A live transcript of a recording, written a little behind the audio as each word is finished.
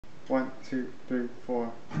1, 2, 3,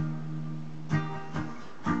 4.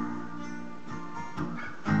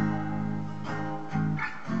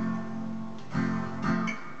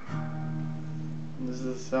 This is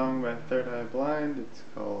a song by Third Eye Blind. It's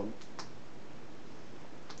called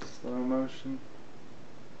Slow Motion.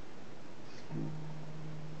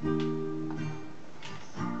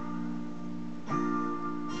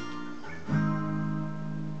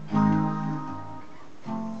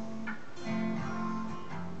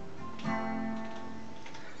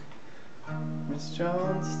 Miss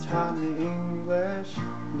Jones taught me English,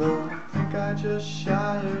 but I think I just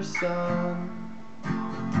shot her son.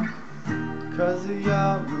 'Cause he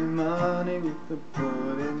owed me money with a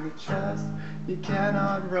bullet in the chest. He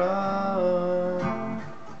cannot run.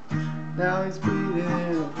 Now he's bleeding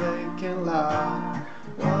in a vacant lot.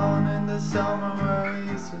 One in the summer where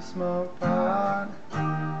we used to smoke pot.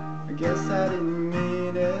 I guess I didn't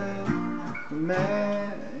mean it, but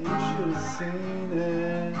man, you should have seen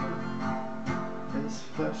it. His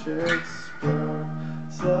flesh explode,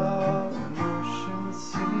 slow motion,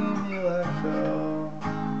 see me let go.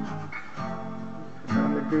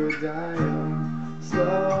 Found a good dial,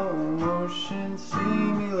 slow motion, see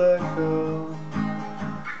me let go.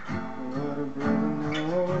 What a brother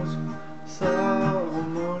knows, slow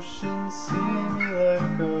motion, see me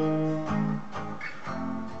let go.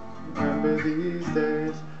 Remember these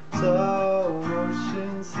days, slow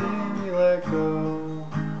motion, see me let go.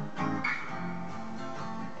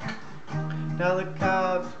 Now the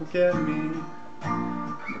cops will get me,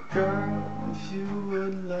 but girl, if you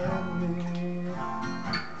would let me,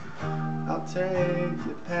 I'll take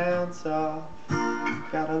your pants off.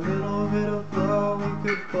 Got a little bit of flow we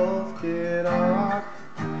could both get off.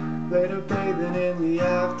 Later bathing in the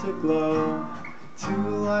afterglow. 2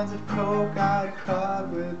 lines of coke I'd caught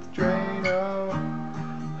with Drano.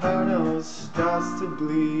 Her nose starts to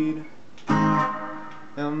bleed.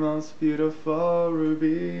 The most beautiful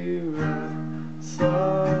ruby red.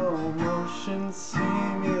 Slow motion, see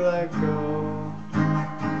me let go.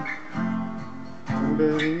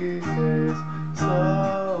 Remember these days,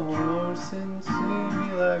 slow motion, see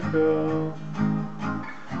me let go.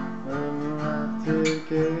 Unlimited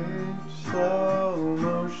gauge, slow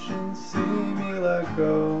motion, see me let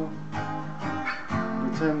go.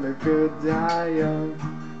 Pretend the good die young,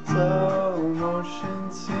 slow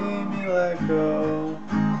motion, see me let go.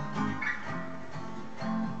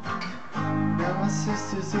 Now my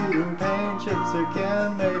sister's eating paint chips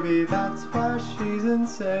again, maybe that's why she's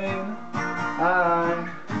insane. I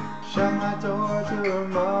shut my door to her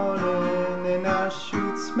moaning, and I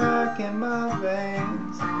shoot smack in my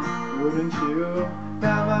veins. Wouldn't you?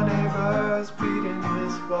 Now my neighbor's beating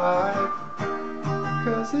his wife,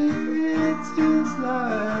 'cause he eats his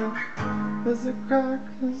life. There's a crack,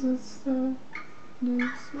 'cause it's still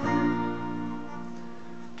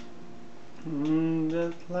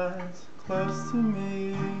just lies close to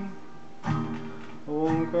me. I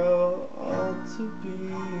won't grow old to be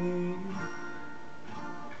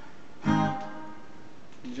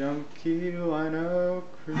junkie wino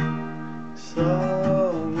creep.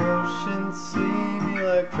 Slow motion, see me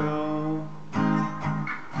let go.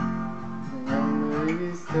 Remember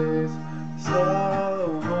these days,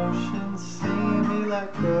 slow motion, see me let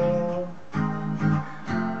go.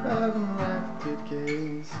 I've left it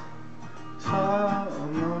gaze.